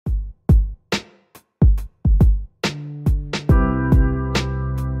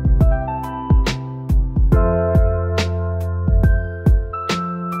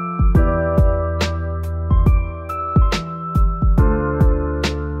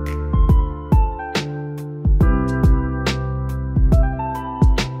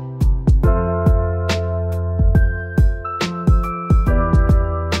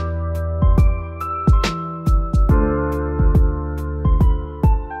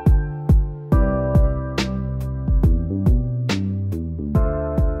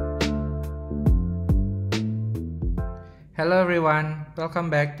Hello everyone, welcome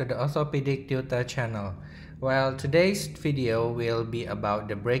back to the Orthopedic Tutor channel. Well, today's video will be about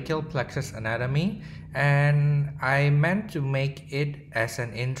the brachial plexus anatomy, and I meant to make it as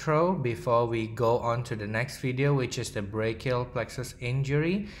an intro before we go on to the next video, which is the brachial plexus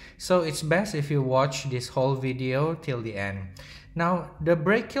injury. So it's best if you watch this whole video till the end. Now, the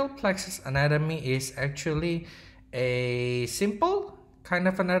brachial plexus anatomy is actually a simple kind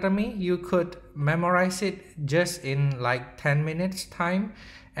of anatomy. You could memorize it just in like 10 minutes time,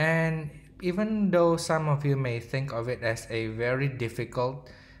 and even though some of you may think of it as a very difficult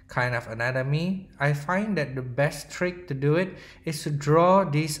kind of anatomy, I find that the best trick to do it is to draw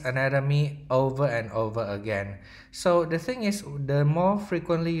this anatomy over and over again. So the thing is, the more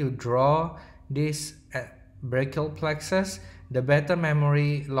frequently you draw this brachial plexus, the better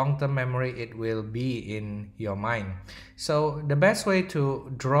memory, long-term memory it will be in your mind. So the best way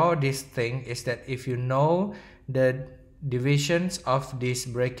to draw this thing is that if you know the divisions of this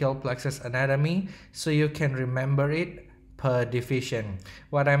brachial plexus anatomy, so you can remember it per division.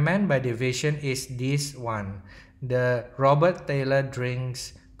 What I meant by division is this one: the Robert Taylor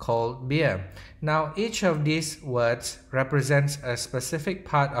drinks cold beer. Now, each of these words represents a specific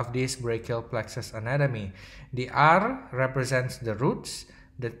part of this brachial plexus anatomy. The R represents the roots,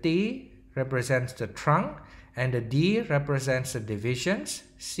 the T represents the trunk, and the D represents the divisions,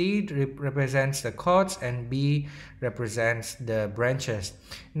 C represents the cords, and B represents the branches.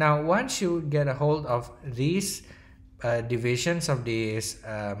 Now, once you get a hold of these divisions of this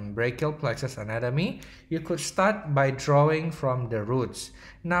brachial plexus anatomy, you could start by drawing from the roots.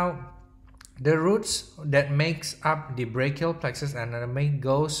 Now, the roots that makes up the brachial plexus anatomy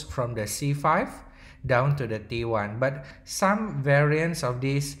goes from the C5 down to the T1, but some variants of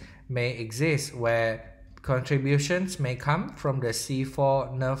this may exist where contributions may come from the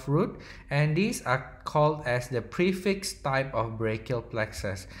C4 nerve root, and these are called as the prefix type of brachial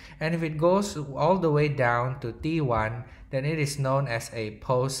plexus. And if it goes all the way down to T1, then it is known as a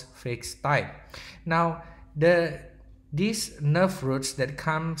postfix type. Now, these nerve roots that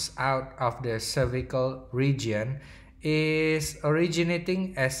comes out of the cervical region is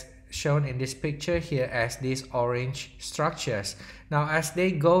originating, as shown in this picture here, as these orange structures. Now, as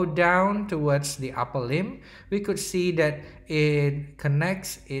they go down towards the upper limb, we could see that it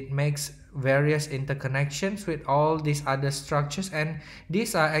makes various interconnections with all these other structures, and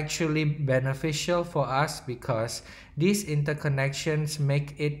these are actually beneficial for us because these interconnections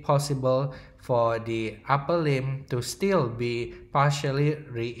make it possible for the upper limb to still be partially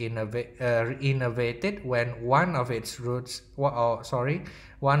reinnervated when one of its roots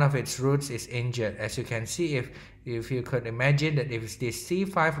is injured. As you can see, if you could imagine that if this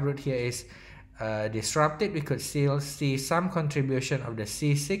C5 root here is disrupted, we could still see some contribution of the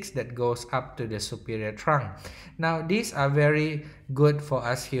C6 that goes up to the superior trunk. Now, these are very good for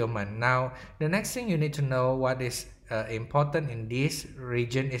us human. Now, the next thing you need to know what is important in this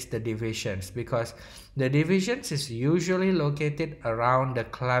region is the divisions, because the divisions is usually located around the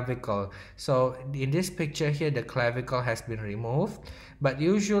clavicle. So in this picture here, the clavicle has been removed, but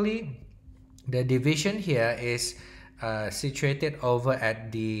usually the division here is situated over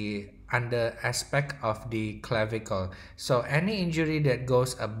at the under aspect of the clavicle. So any injury that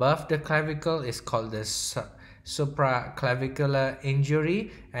goes above the clavicle is called the supraclavicular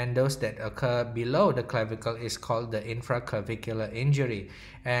injury, and those that occur below the clavicle is called the infraclavicular injury.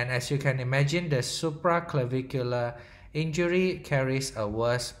 And as you can imagine, the supraclavicular injury carries a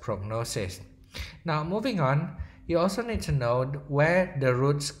worse prognosis. Now, moving on, you also need to know where the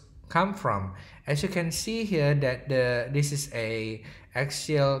roots come from. As you can see here, that this is a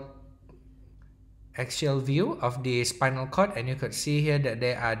axial view of the spinal cord, and you could see here that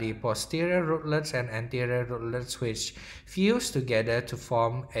there are the posterior rootlets and anterior rootlets which fuse together to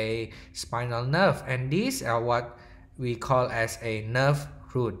form a spinal nerve, and these are what we call as a nerve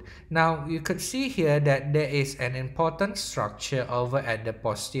root. Now, you could see here that there is an important structure over at the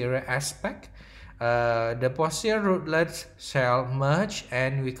posterior aspect. The posterior rootlets shall merge,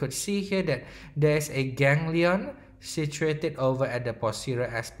 and we could see here that there's a ganglion situated over at the posterior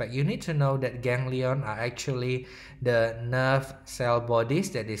aspect. You need to know that ganglion are actually the nerve cell bodies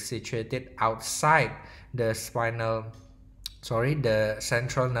that is situated outside the the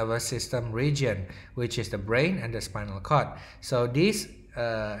central nervous system region, which is the brain and the spinal cord. So this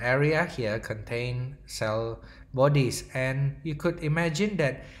area here contain cell bodies, and you could imagine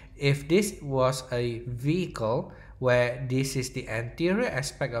that if this was a vehicle, where this is the anterior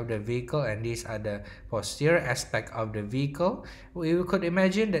aspect of the vehicle and these are the posterior aspect of the vehicle, we could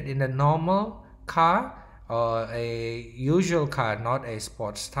imagine that in a normal car or a usual car, not a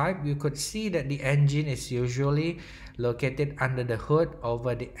sports type, you could see that the engine is usually located under the hood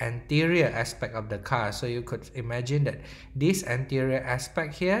over the anterior aspect of the car. So you could imagine that this anterior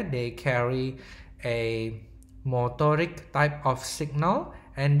aspect here, they carry a motoric type of signal,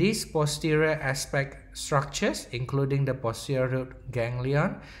 and these posterior aspect structures, including the posterior root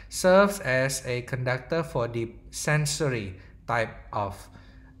ganglion, serves as a conductor for the sensory type of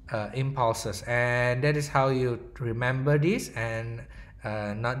impulses, and that is how you remember this and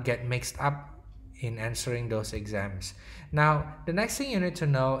not get mixed up in answering those exams. Now, the next thing you need to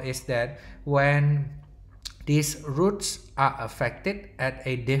know is that when these roots are affected at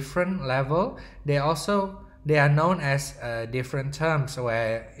a different level, they are known as different terms,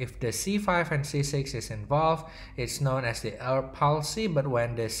 where if the C5 and C6 is involved, it's known as the herb palsy, but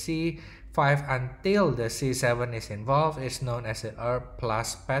when the C5 until the C7 is involved, it's known as the herb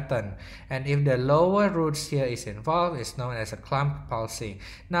plus pattern. And if the lower roots here is involved, it's known as a clump palsy.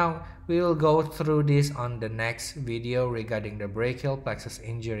 Now, we will go through this on the next video regarding the brachial plexus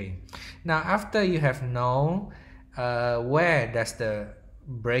injury. Now, after you have known where does the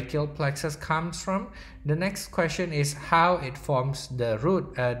brachial plexus comes from, the next question is how it forms the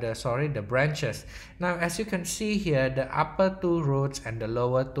the branches. Now, as you can see here, the upper two roots and the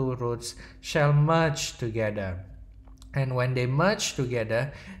lower two roots shall merge together, and when they merge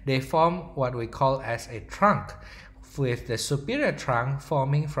together, they form what we call as a trunk, with the superior trunk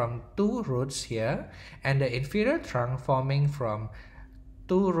forming from two roots here and the inferior trunk forming from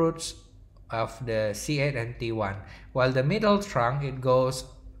two roots of the C8 and T1, while the middle trunk, it goes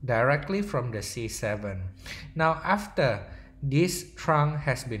directly from the C7. Now, after this trunk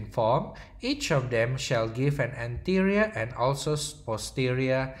has been formed, each of them shall give an anterior and also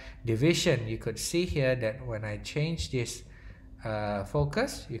posterior division. You could see here that when I change this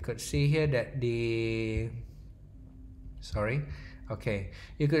focus, you could see here that you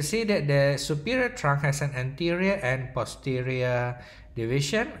could see that the superior trunk has an anterior and posterior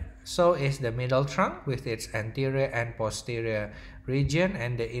division. So is the middle trunk with its anterior and posterior region,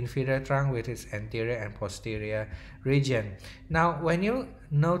 and the inferior trunk with its anterior and posterior region. Now, when you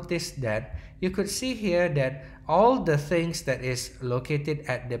notice that, you could see here that all the things that is located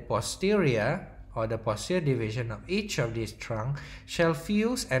at the posterior or the posterior division of each of these trunks shall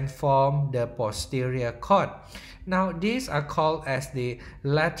fuse and form the posterior cord. Now, these are called as the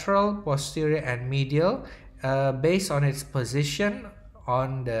lateral, posterior, and medial based on its position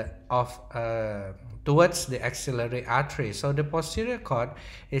on towards the axillary artery. So the posterior cord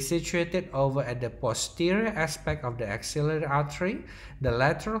is situated over at the posterior aspect of the axillary artery. The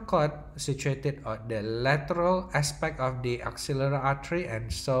lateral cord situated at the lateral aspect of the axillary artery,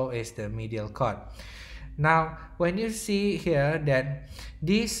 and so is the medial cord. Now, when you see here that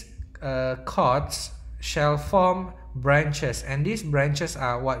these cords shall form branches, and these branches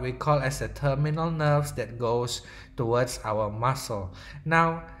are what we call as the terminal nerves that goes towards our muscle.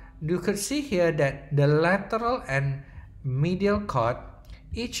 Now, you could see here that the lateral and medial cord,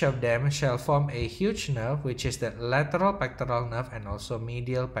 each of them shall form a huge nerve, which is the lateral pectoral nerve and also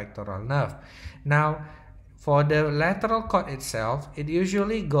medial pectoral nerve. Now, for the lateral cord itself, it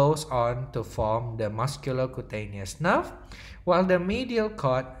usually goes on to form the musculocutaneous nerve, while the medial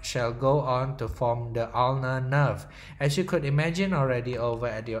cord shall go on to form the ulnar nerve. As you could imagine already, over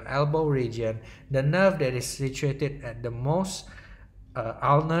at your elbow region, the nerve that is situated at the most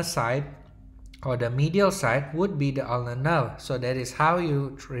ulnar side or the medial side would be the ulnar nerve. So that is how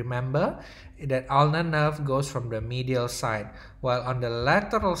you remember that ulnar nerve goes from the medial side, while on the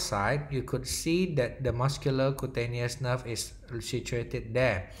lateral side you could see that the musculocutaneous nerve is situated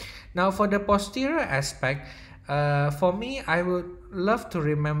there. Now, for the posterior aspect, for me, I would love to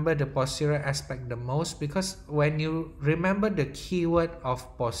remember the posterior aspect the most, because when you remember the keyword of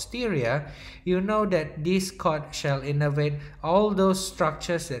posterior, you know that this cord shall innervate all those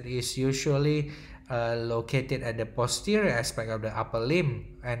structures that is usually located at the posterior aspect of the upper limb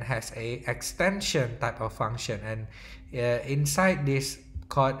and has a extension type of function. And inside this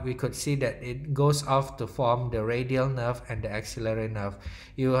cord, we could see that it goes off to form the radial nerve and the axillary nerve.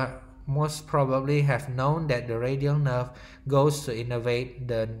 You most probably have known that the radial nerve goes to innervate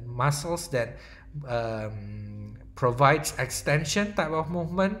the muscles that provides extension type of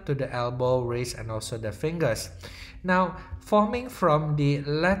movement to the elbow, wrist, and also the fingers. Now, forming from the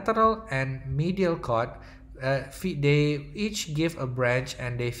lateral and medial cord, they each give a branch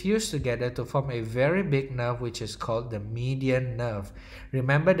and they fuse together to form a very big nerve, which is called the median nerve.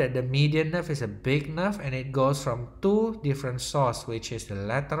 Remember that the median nerve is a big nerve and it goes from two different sources, which is the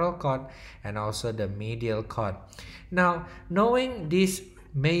lateral cord and also the medial cord. Now, knowing these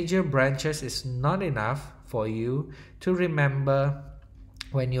major branches is not enough for you to remember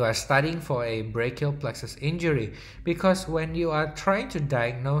when you are studying for a brachial plexus injury, because when you are trying to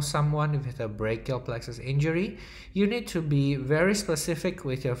diagnose someone with a brachial plexus injury, you need to be very specific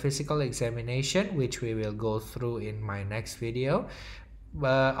with your physical examination, which we will go through in my next video,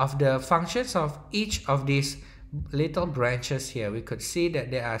 of the functions of each of these little branches here. We could see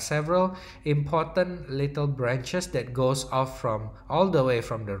that there are several important little branches that goes off from all the way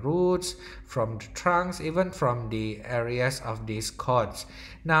from the roots, from the trunks, even from the areas of these cords.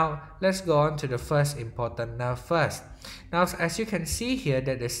 Now let's go on to the first important nerve first. Now as you can see here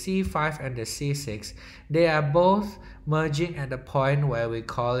that the C5 and the C6, they are both merging at the point where we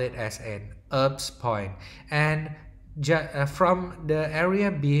call it as an Erb's point, and from the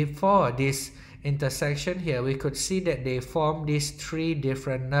area before this intersection here, we could see that they form these three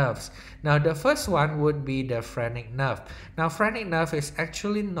different nerves. Now the first one would be the phrenic nerve. Now phrenic nerve is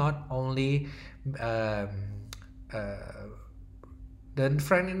actually not only the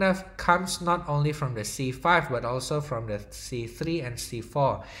phrenic nerve comes not only from the C5 but also from the C3 and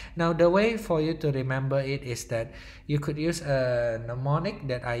C4. Now the way for you to remember it is that you could use a mnemonic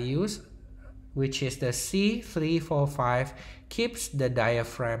that I use, which is the C345 keeps the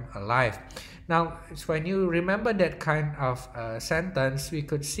diaphragm alive. Now, when you remember that kind of sentence, we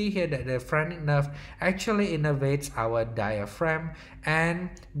could see here that the phrenic nerve actually innervates our diaphragm, and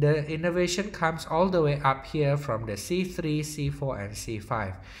the innervation comes all the way up here from the C3, C4, and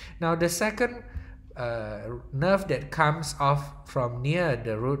C5. Now, the second nerve that comes off from near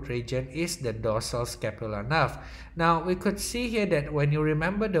the root region is the dorsal scapular nerve. Now we could see here that when you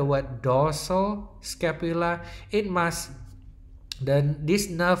remember the word dorsal scapula, this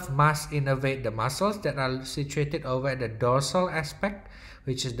nerve must innervate the muscles that are situated over at the dorsal aspect,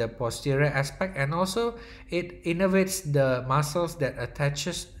 which is the posterior aspect, and also it innervates the muscles that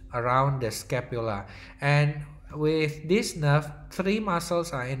attaches around the scapula. And with this nerve, three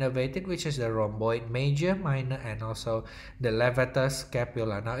muscles are innervated, which is the rhomboid major, minor, and also the levator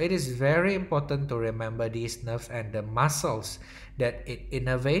scapula. Now it is very important to remember these nerves and the muscles that it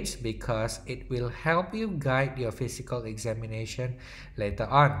innervates, because it will help you guide your physical examination later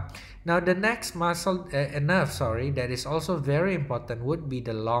on. Now the next nerve that is also very important would be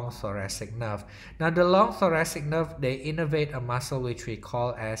the long thoracic nerve. Now the long thoracic nerve, they innervate a muscle which we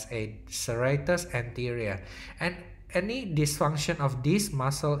call as a serratus anterior, and any dysfunction of this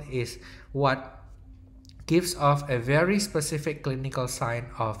muscle is what gives off a very specific clinical sign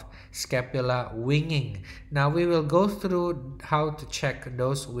of scapular winging. Now we will go through how to check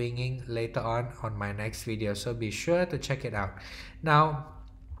those winging later on my next video, so be sure to check it out. Now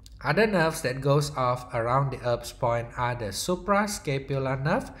other nerves that goes off around the Erb's point are the suprascapular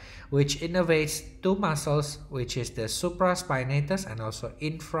nerve, which innervates two muscles, which is the supraspinatus and also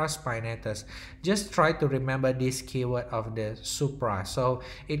infraspinatus. Just try to remember this keyword of the supra. So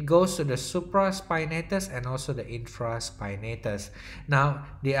it goes to the supraspinatus and also the infraspinatus. Now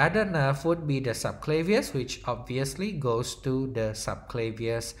the other nerve would be the subclavius, which obviously goes to the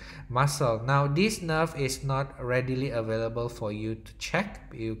subclavius muscle. Now this nerve is not readily available for you to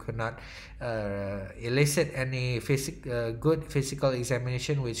check. You could not elicit any good physical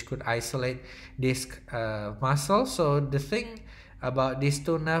examination which could isolate this muscle. So the thing about these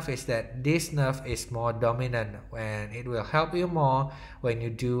two nerves is that this nerve is more dominant, and it will help you more when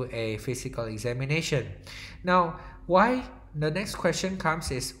you do a physical examination. Now the next question comes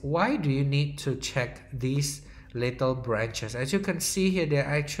is, why do you need to check these little branches? As you can see here, they're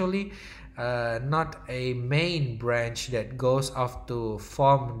actually not a main branch that goes off to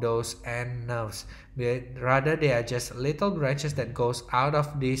form those end nerves, but rather they are just little branches that goes out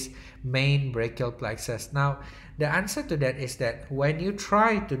of this main brachial plexus. Now the answer to that is that when you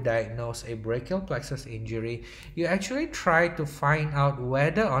try to diagnose a brachial plexus injury, you actually try to find out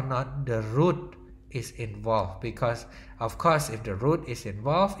whether or not the root is involved, because of course if the root is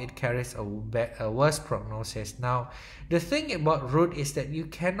involved, it carries a worse prognosis. Now the thing about root is that you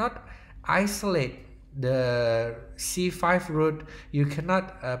cannot isolate the C5 root. You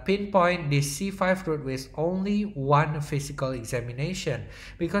cannot pinpoint the C5 root with only one physical examination,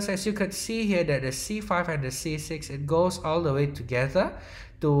 because as you can see here that the C5 and the C6, it goes all the way together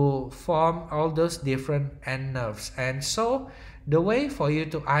to form all those different end nerves. And so the way for you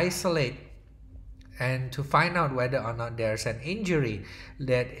to isolate and to find out whether or not there's an injury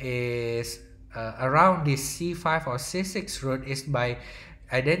that is around this C5 or C6 root is by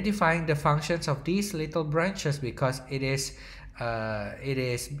identifying the functions of these little branches, because it is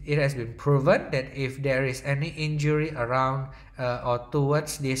it has been proven that if there is any injury around or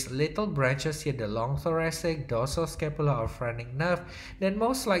towards these little branches here, the long thoracic, dorsal scapular or phrenic nerve, then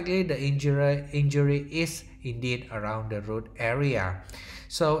most likely the injury is indeed around the root area.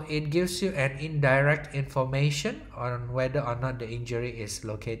 So it gives you an indirect information on whether or not the injury is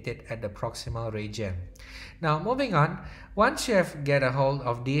located at the proximal region. Now moving on, once you have get a hold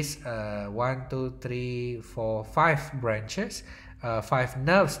of these 1, 2, 3, 4, 5 branches, 5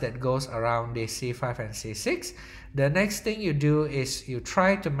 nerves that goes around the C5 and C6, the next thing you do is you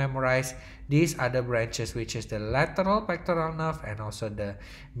try to memorize these other branches, which is the lateral pectoral nerve and also the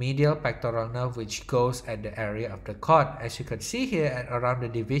medial pectoral nerve, which goes at the area of the cord. As you can see here at around the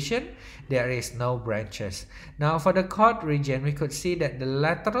division, there is no branches. Now for the cord region, we could see that the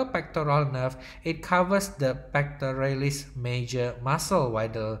lateral pectoral nerve, it covers the pectoralis major muscle,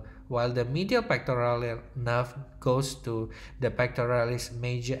 while the medial pectoral nerve goes to the pectoralis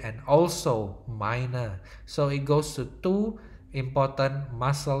major and also minor. So it goes to 2 important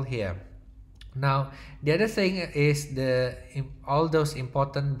muscle here. Now the other thing is all those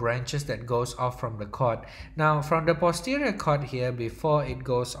important branches that goes off from the cord. Now from the posterior cord here, before it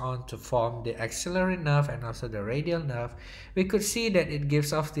goes on to form the axillary nerve and also the radial nerve, we could see that it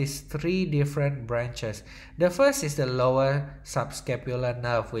gives off these 3 different branches. The first is the lower subscapular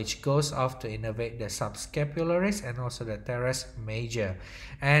nerve, which goes off to innervate the subscapularis and also the teres major,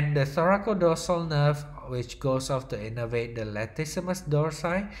 and the thoracodorsal nerve, which goes off to innervate the latissimus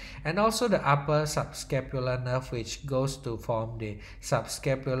dorsi, and also the upper subscapular nerve, which goes to form the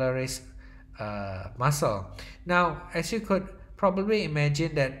subscapularis muscle. Now, as you could probably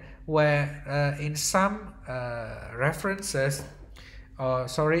imagine that where in some references,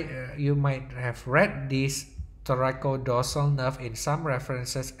 you might have read this thoracodorsal nerve in some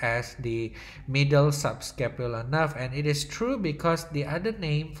references as the middle subscapular nerve, and it is true because the other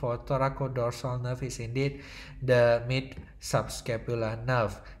name for thoracodorsal nerve is indeed the mid subscapular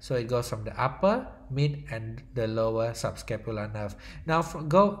nerve. So it goes from the upper, mid and the lower subscapular nerve. Now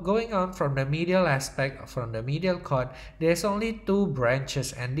going on from the medial aspect, from the medial cord, there's only 2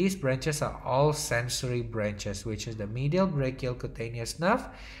 branches, and these branches are all sensory branches, which is the medial brachial cutaneous nerve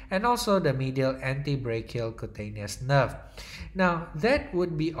and also the medial antebrachial cutaneous nerve. Now that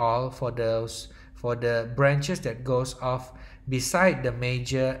would be all for the branches that goes off beside the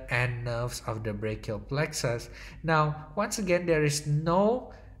major end nerves of the brachial plexus. Now once again, there is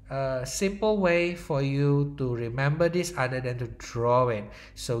no simple way for you to remember this other than to draw it.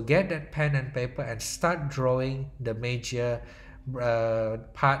 So get that pen and paper and start drawing the major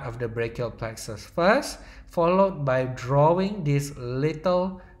part of the brachial plexus first, followed by drawing these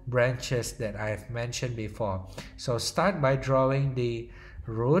little branches that I have mentioned before. So start by drawing the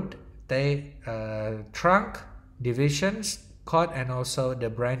root, trunk, divisions, cord and also the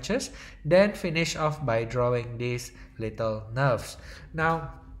branches, then finish off by drawing these little nerves.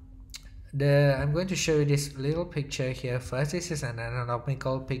 Now I'm going to show you this little picture here first. This is an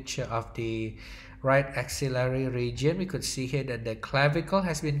anatomical picture of the right axillary region. We could see here that the clavicle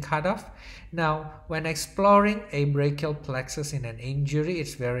has been cut off. Now when exploring a brachial plexus in an injury,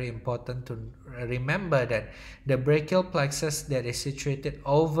 it's very important to remember that the brachial plexus that is situated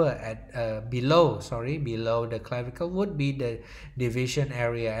over at below the clavicle would be the division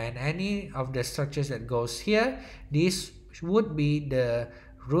area, and any of the structures that goes here, these would be the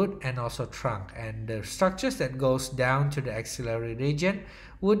root and also trunk, and the structures that goes down to the axillary region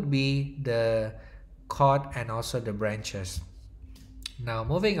would be the cord and also the branches. Now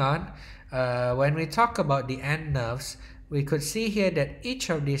moving on, when we talk about the end nerves, we could see here that each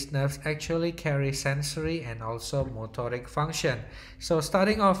of these nerves actually carry sensory and also motoric function. So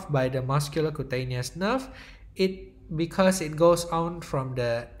starting off by the musculocutaneous nerve, because it goes on from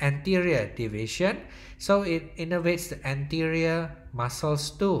the anterior division, so it innervates the anterior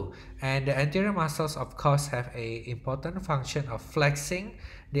muscles too, and the anterior muscles of course have a important function of flexing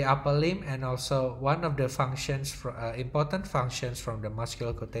the upper limb, and also one of the important functions from the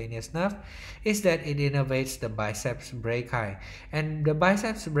musculocutaneous nerve is that it innervates the biceps brachii, and the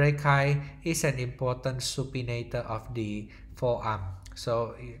biceps brachii is an important supinator of the forearm.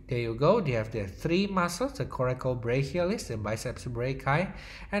 So there you go, you have the 3 muscles, the coracobrachialis, the biceps brachii,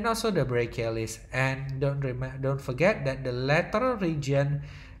 and also the brachialis. And don't forget that the lateral region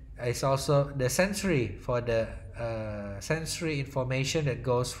is also the sensory for the sensory information that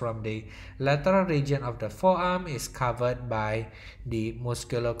goes from the lateral region of the forearm is covered by the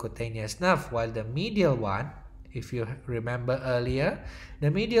musculocutaneous nerve, while the medial one, if you remember earlier, the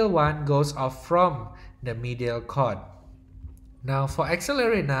medial one goes off from the medial cord. Now for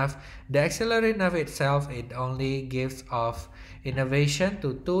axillary nerve, the axillary nerve itself, it only gives off innervation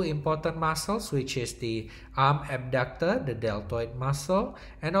to two important muscles, which is the arm abductor, the deltoid muscle,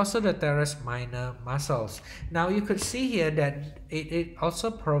 and also the teres minor muscles. Now you could see here that it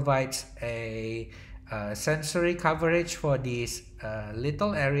also provides a sensory coverage for this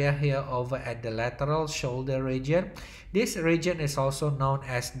little area here over at the lateral shoulder region. This region is also known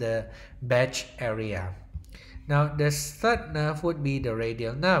as the badge area. Now, the third nerve would be the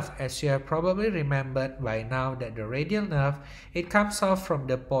radial nerve. As you have probably remembered by now that the radial nerve, it comes off from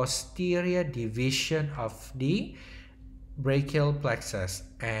the posterior division of the brachial plexus,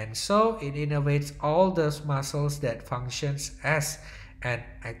 and so it innervates all those muscles that functions as an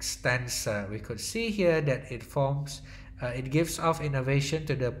extensor. We could see here that it gives off innervation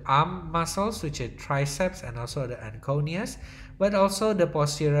to the arm muscles, which are triceps and also the anconeus, but also the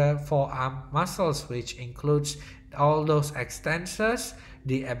posterior forearm muscles, which includes all those extensors,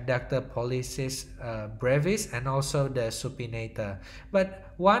 the abductor pollicis brevis, and also the supinator.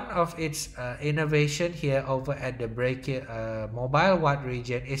 But one of its innervation here over at the mobile ward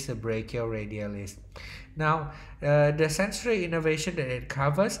region is the brachioradialis. Now, the sensory innervation that it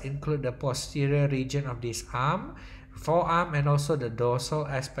covers include the posterior region of this arm, forearm, and also the dorsal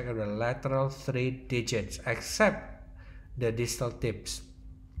aspect of the lateral 3 digits, except the distal tips.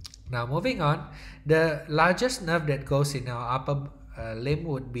 Now moving on, the largest nerve that goes in our upper limb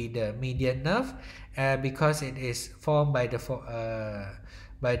would be the median nerve, because it is formed by the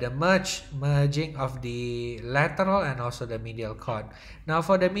merging of the lateral and also the medial cord. Now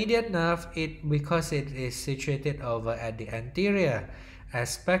for the median nerve, because it is situated over at the anterior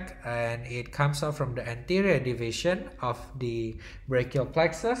aspect, and it comes out from the anterior division of the brachial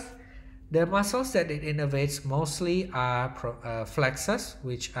plexus. The muscles that it innervates mostly are flexors,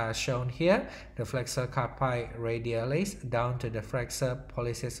 which are shown here, the flexor carpi radialis down to the flexor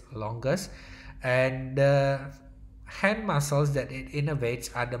pollicis longus, and the hand muscles that it innervates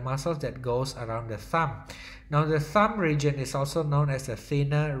are the muscles that goes around the thumb. Now the thumb region is also known as the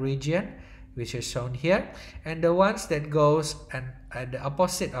thinner region, which is shown here, and the ones that goes at the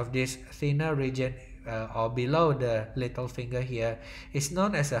opposite of this thinner region or below the little finger here is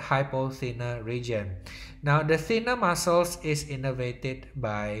known as a hypothinner region. Now the thinner muscles is innervated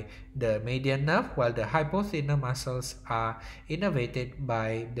by the median nerve, while the hypothinner muscles are innervated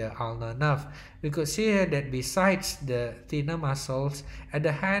by the ulnar nerve. We could see here that besides the thinner muscles, at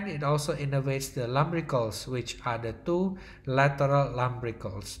the hand it also innervates the lumbricals, which are the two lateral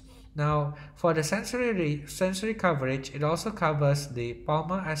lumbricals. Now, for the sensory coverage, it also covers the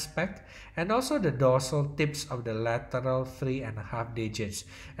palmar aspect and also the dorsal tips of the lateral 3.5 digits.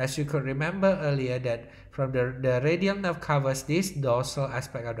 As you could remember earlier that from the radial nerve covers this dorsal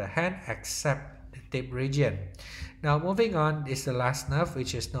aspect of the hand except the tip region. Now moving on is the last nerve,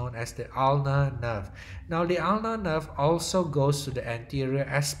 which is known as the ulnar nerve. Now the ulnar nerve also goes to the anterior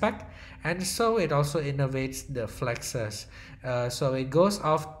aspect, and so it also innervates the flexors. So it goes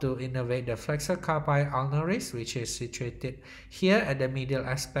off to innervate the flexor carpi ulnaris, which is situated here at the medial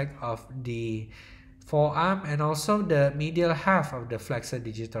aspect of the forearm, and also the medial half of the flexor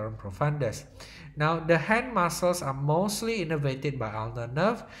digitorum profundus. Now the hand muscles are mostly innervated by ulnar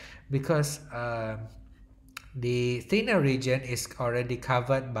nerve because the thinner region is already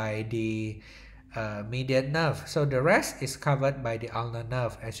covered by the median nerve, so the rest is covered by the ulnar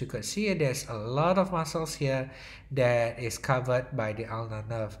nerve. As you can see, there's a lot of muscles here that is covered by the ulnar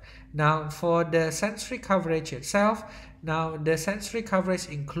nerve. Now for the sensory coverage itself, now the sensory coverage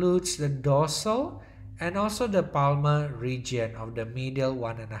includes the dorsal and also the palmar region of the medial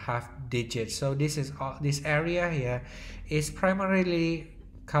 1.5 digits. So this area here is primarily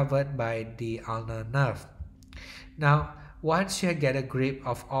covered by the ulnar nerve. Now, once you get a grip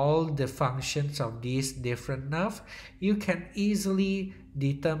of all the functions of these different nerves, you can easily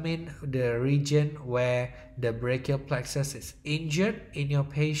determine the region where the brachial plexus is injured in your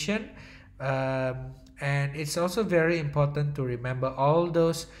patient. And it's also very important to remember all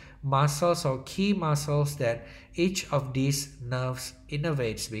those muscles or key muscles that each of these nerves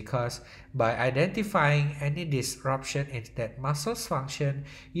innervates, because by identifying any disruption in that muscle's function,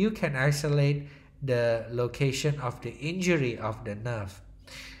 you can isolate the location of the injury of the nerve.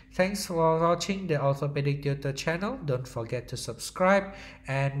 Thanks for watching the Orthopedic Tutor channel. Don't forget to subscribe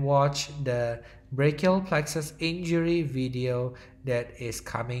and watch the brachial plexus injury video that is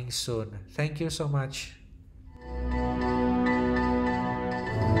coming soon. Thank you so much.